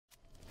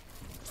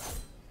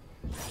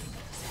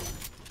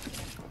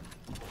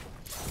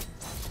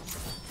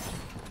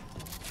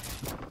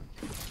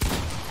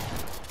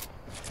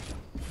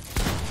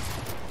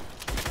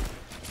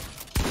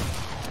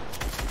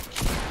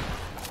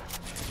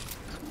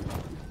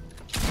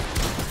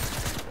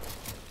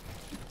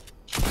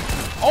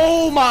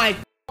Oh my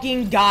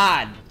fucking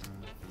god!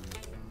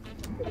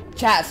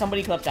 Chat,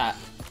 somebody clip that.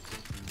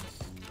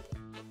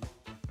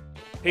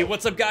 Hey,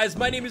 what's up guys?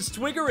 My name is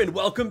Twigger and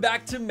welcome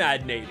back to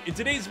Madnade. In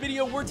today's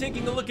video, we're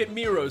taking a look at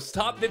Mero's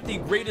top 50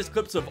 greatest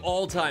clips of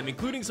all time,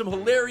 including some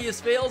hilarious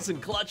fails and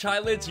clutch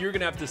highlights you're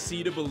gonna have to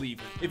see to believe.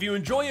 If you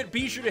enjoy it,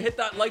 be sure to hit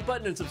that like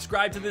button and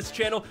subscribe to this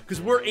channel, because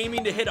we're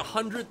aiming to hit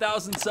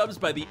 100,000 subs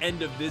by the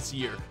end of this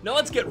year. Now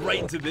let's get right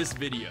into this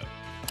video.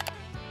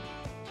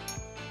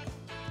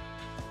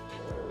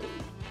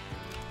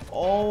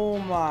 Oh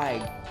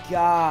my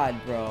god,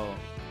 bro.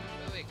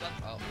 Wait,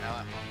 oh, now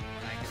I'm home.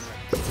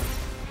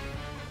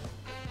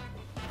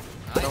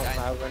 I don't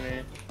have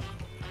any.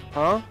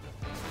 Huh?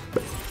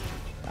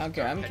 I don't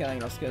care, I'm killing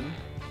this kid.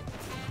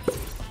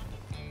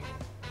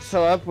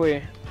 So up we.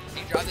 Can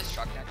you drive this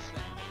truck next?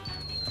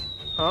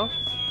 Huh?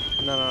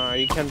 No,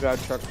 you can't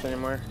drive trucks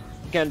anymore.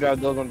 You can't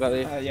drive those ones at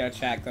least. Yeah,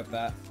 chat, clip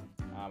that.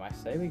 I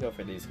say we go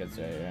for these kids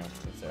right here.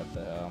 Since they're up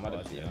the hill. I'm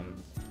gonna beat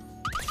them.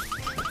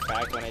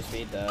 Crack 1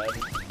 HP dead.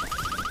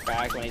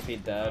 Crack 1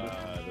 HP dead.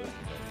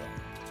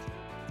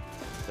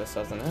 This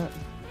doesn't hit.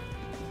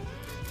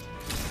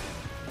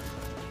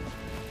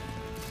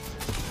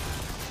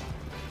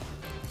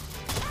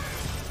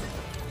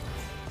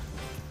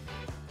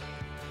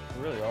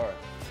 Really are.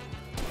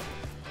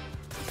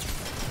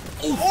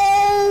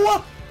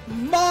 Oh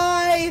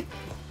my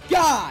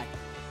god!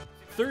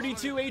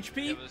 32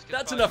 HP?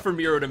 That's enough for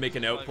Mero to make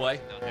an outplay.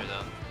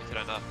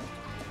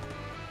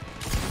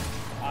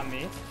 On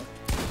me.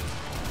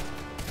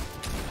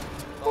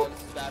 Oh,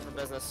 this is bad for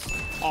business.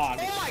 Oh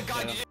My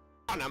god, you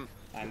on him.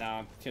 I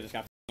know. She just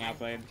got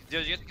outplayed.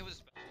 Dude, you have to give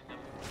us.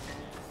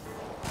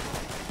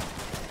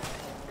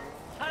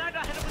 How did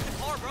I hit him with the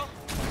car, bro?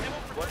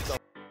 What the?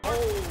 Oh,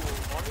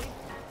 on me?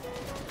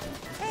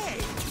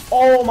 Hey!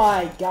 Oh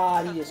my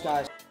god, he just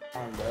got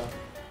on, bro.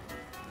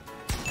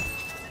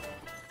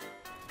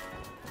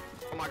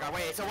 Oh my god,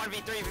 wait, it's a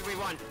 1v3,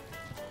 v1.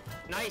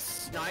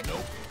 Nice, nice.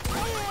 Nope.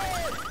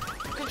 Oh,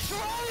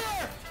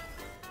 controller!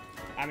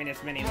 I mean,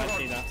 it's mini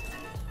mushy though.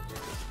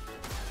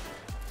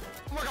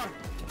 Oh my god!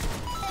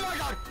 Oh my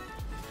god!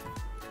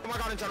 Oh my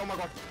god, Intel, oh my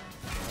god.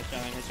 We're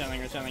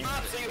chilling.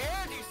 Stop, see you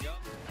here? Do you see?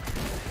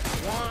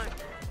 One.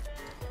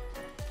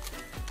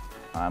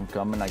 I'm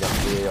coming, I got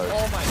 3 ARs.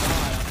 Oh my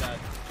god, I'm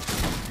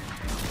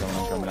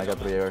dead. Coming, I got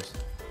 3 ARs.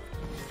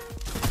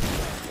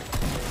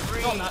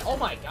 Oh, not, oh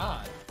my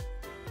god.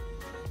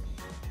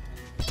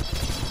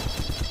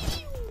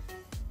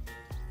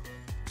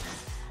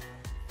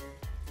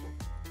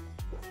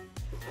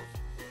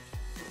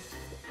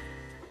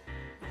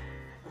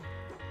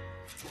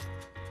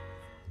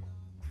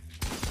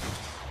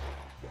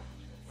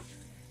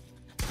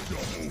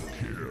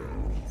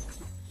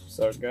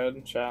 So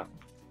good, chat.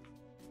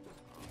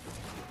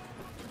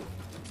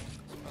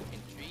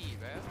 Fucking tree,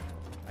 bro.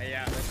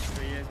 Yeah, this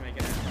tree is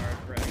making it hard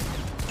for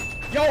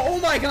us. Yo, oh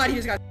my god, he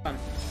just got done.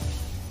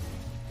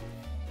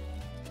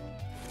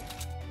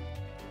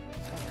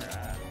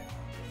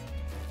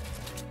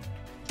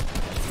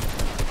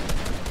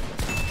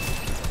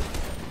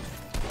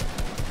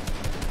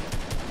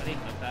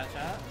 That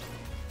shot?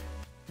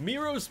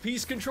 Mero's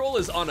piece control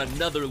is on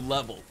another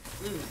level.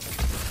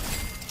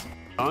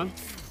 On?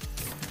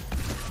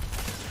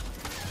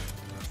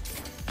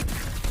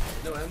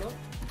 No ammo?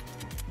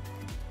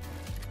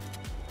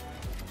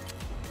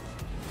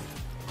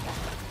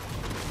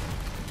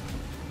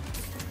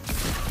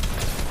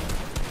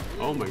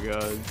 Oh my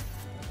god.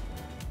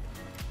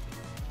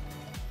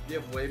 You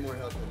have way more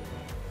health than me.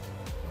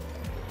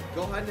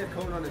 Go hide that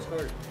cone on his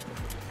card.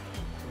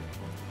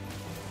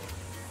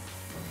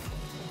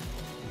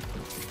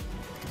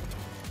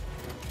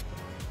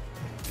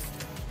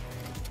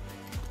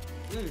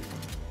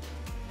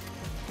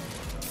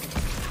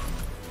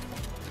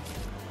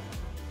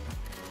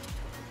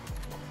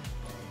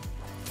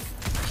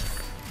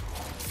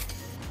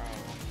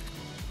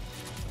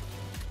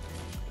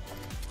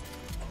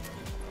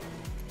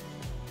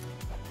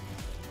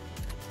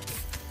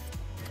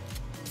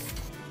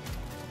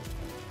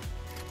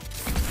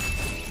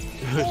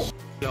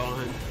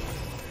 On.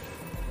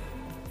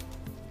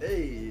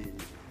 Hey,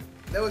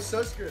 that was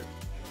so good.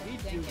 He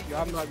juked you.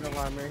 I'm not gonna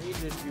lie, man. He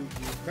just juked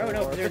you. Bro,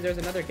 no, there's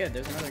another kid.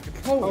 There's another kid.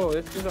 Oh,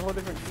 this is a whole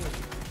different team.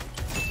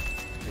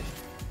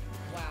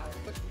 Wow,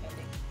 quick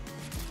heading.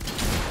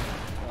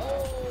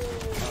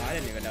 Oh, I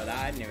didn't even know that.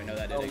 I didn't even know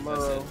that it existed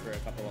Mero. for a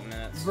couple of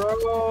minutes.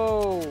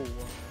 Bro!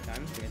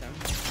 Time? Give me time.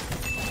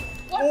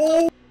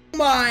 Oh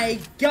my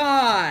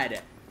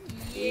god!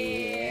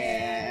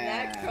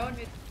 Yeah, that cone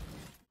is.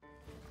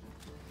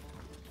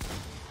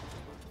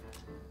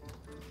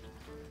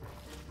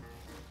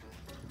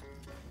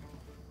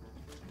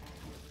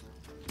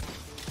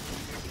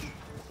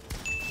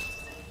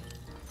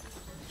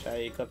 Try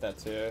to clip that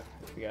too,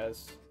 if you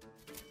guys.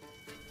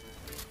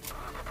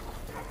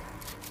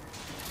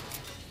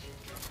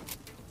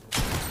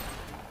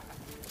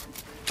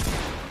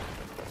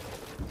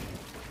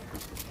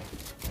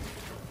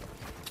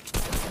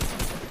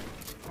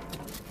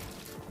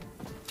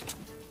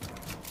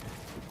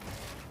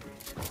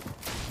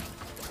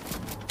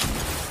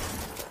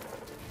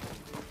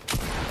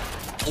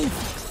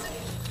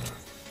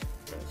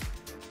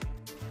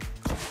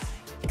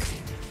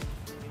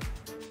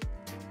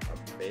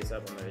 Base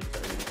up on the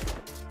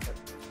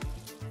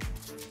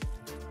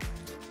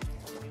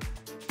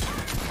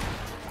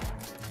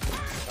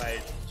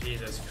like,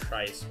 Jesus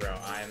Christ, bro.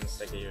 I'm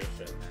sick of your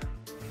shit, man.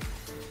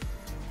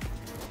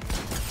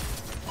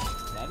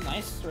 That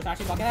nice. We're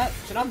actually bucket hat.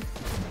 Shit on.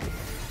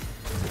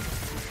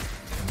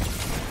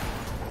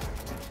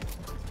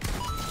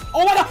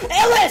 Oh my god!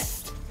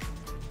 Illest!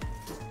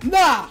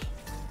 Nah!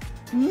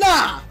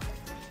 Nah!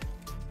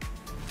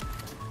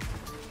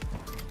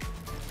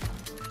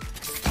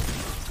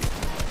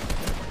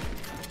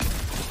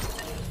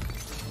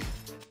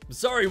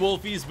 Sorry,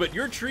 Wolfies, but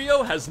your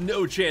trio has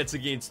no chance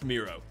against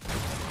Mero.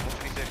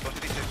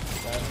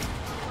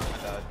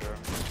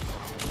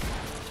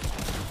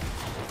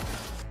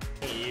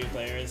 Hey, you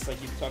players,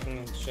 like you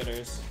fucking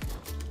shitters.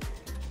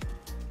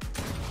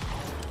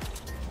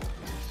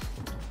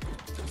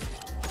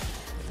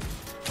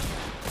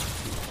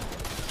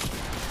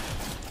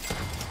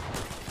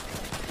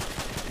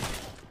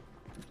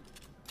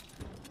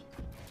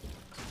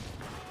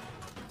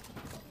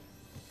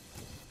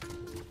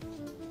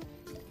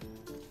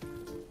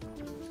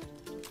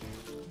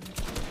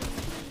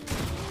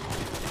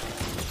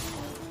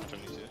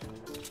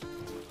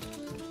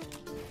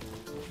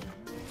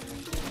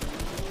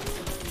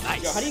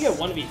 Yo, how do you get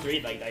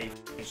 1v3 like that, you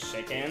fucking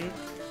chicken?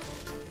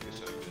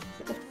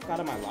 Get the fuck out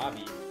of my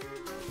lobby.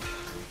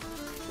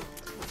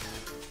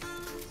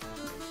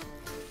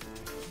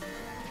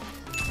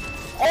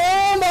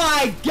 Oh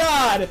my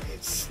god!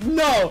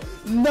 No!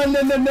 No,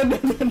 no, no, no, no,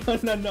 no, no,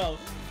 no, no.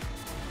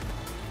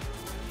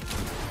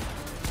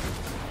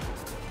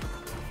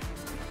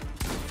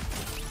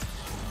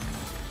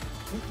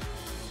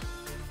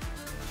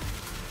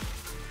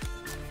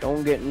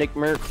 Don't get Nick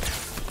Merck.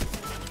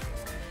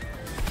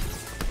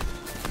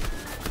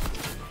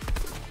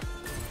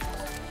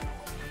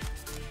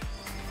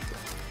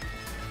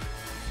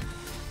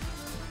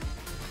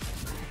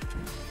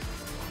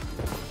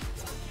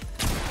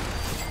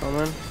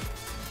 Coming.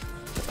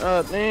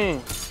 Oh,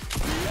 dang.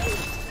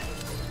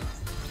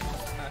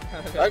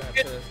 I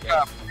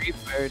got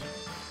prepared.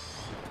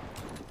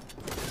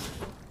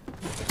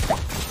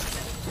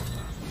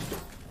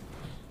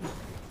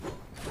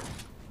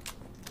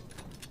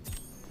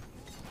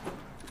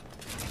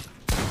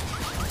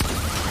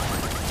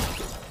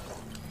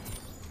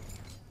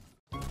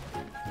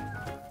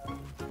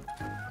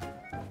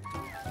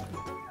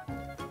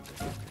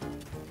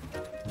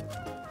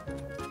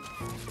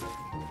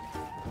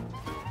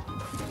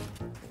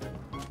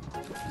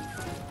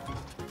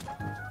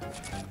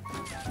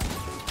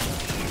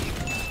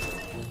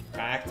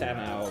 Back time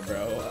out,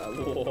 bro.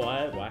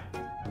 What? Why?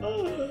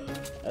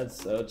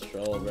 That's so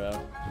troll, bro.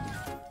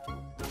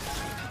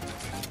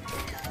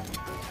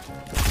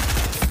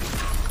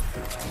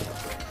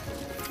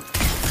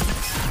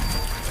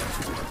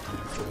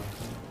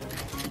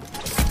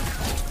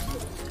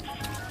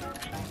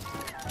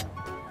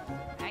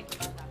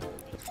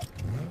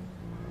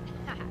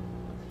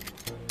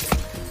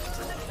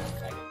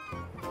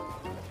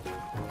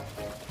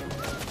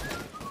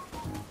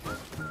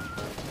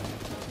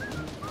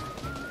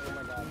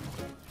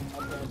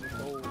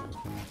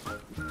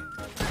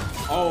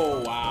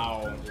 Oh,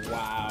 wow.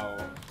 Wow.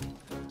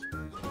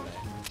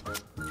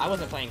 I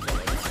wasn't playing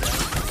killer.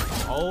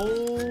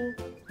 Oh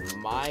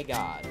my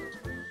god.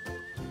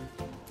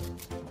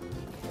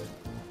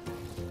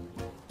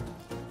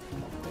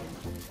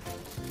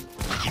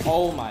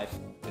 Oh my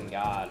fucking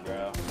god,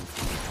 bro.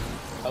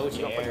 Coach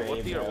You got fucking Harry,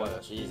 Whoopie or bro.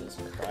 what? Jesus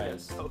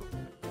Christ. Oh,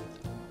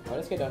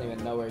 this kid don't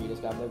even know where you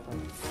just got played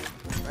from.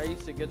 I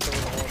used to get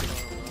those all the time.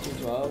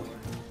 212.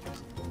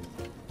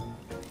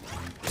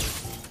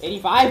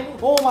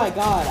 85? Oh my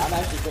god, I'm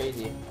actually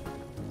crazy.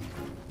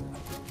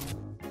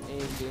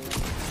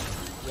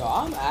 Yo,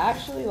 I'm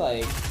actually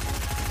like...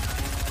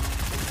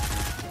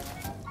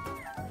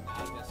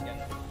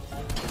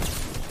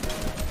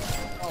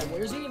 Oh,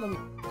 where's he? Let me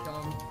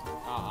come.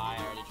 Oh, I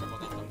already triple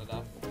linked him to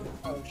death.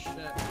 Oh shit.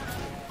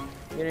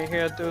 You didn't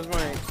hear that through his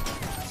mic.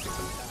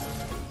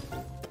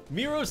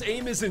 Mero's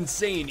aim is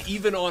insane,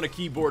 even on a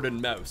keyboard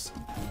and mouse.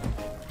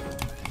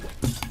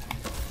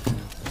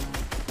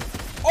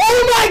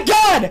 Oh my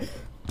god!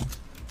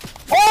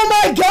 Oh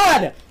my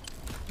god!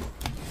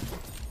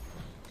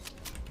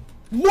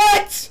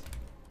 What?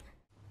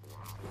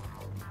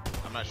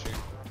 I'm not sure.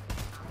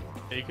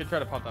 Yeah, you could try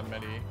to pop that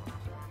medi. Be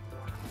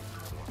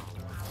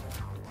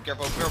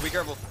careful, girl, be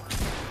careful.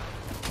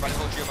 Trying to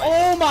hold you,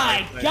 Oh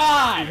my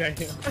god!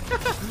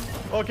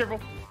 Oh,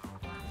 careful.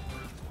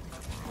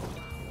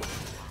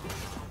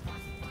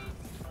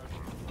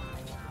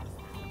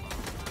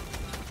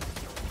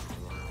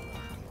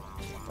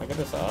 I get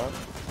this out.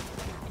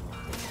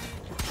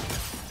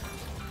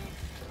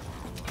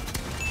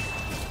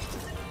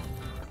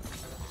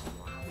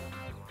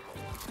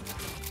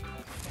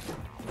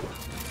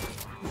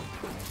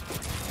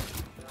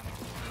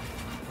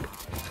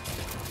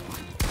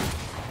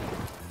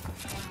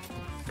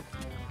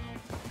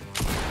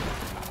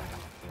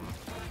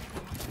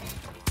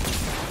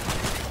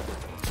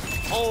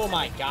 Oh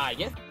my god,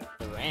 get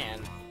ran.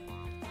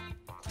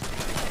 Oh,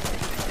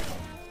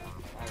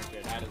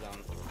 good, had his own.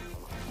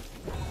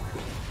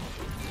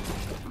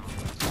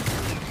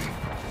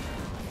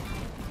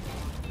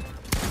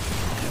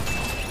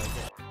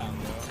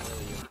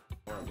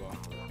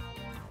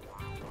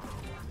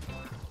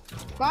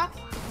 Box.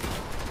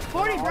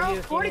 40, bro.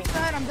 40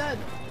 side, I'm dead.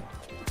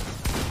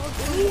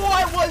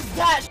 What was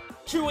that?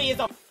 Chewie is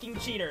a fucking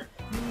cheater.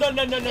 No.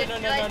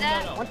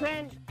 What's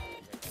in?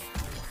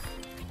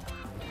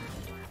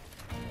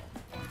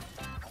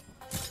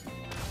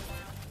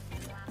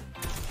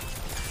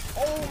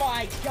 Oh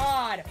my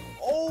god!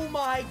 Oh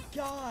my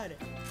god!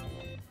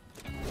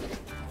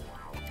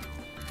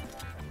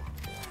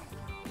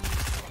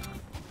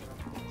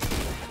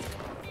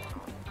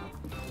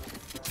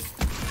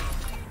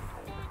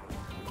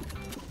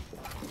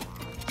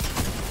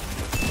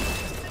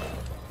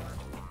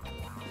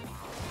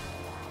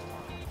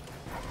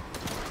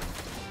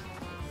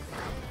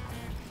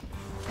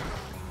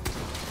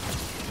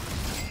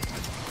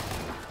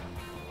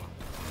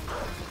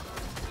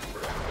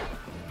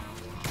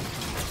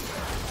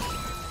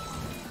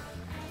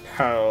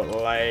 Oh,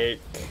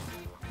 like...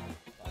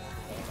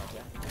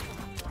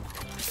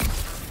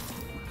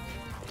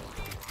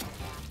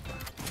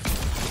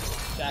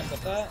 Jack,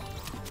 what's that?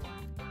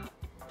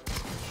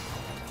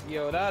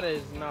 Yo, that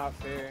is not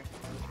fair.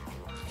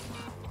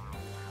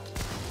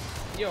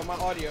 Yo, my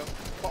audio.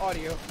 I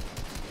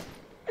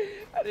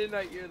did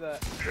not hear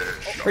that.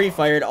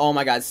 Pre-fired, oh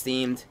my god,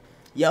 steamed.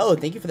 Yo,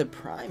 thank you for the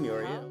prime,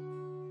 Yorio.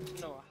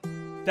 No.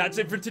 That's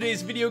it for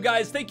today's video,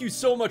 guys. Thank you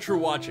so much for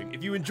watching.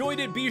 If you enjoyed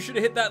it, be sure to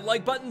hit that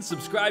like button,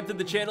 subscribe to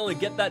the channel, and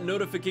get that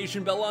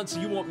notification bell on so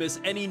you won't miss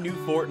any new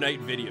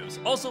Fortnite videos.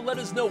 Also, let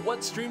us know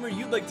what streamer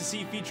you'd like to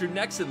see featured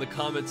next in the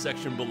comments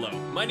section below.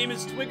 My name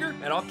is Twigger,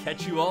 and I'll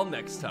catch you all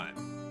next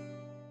time.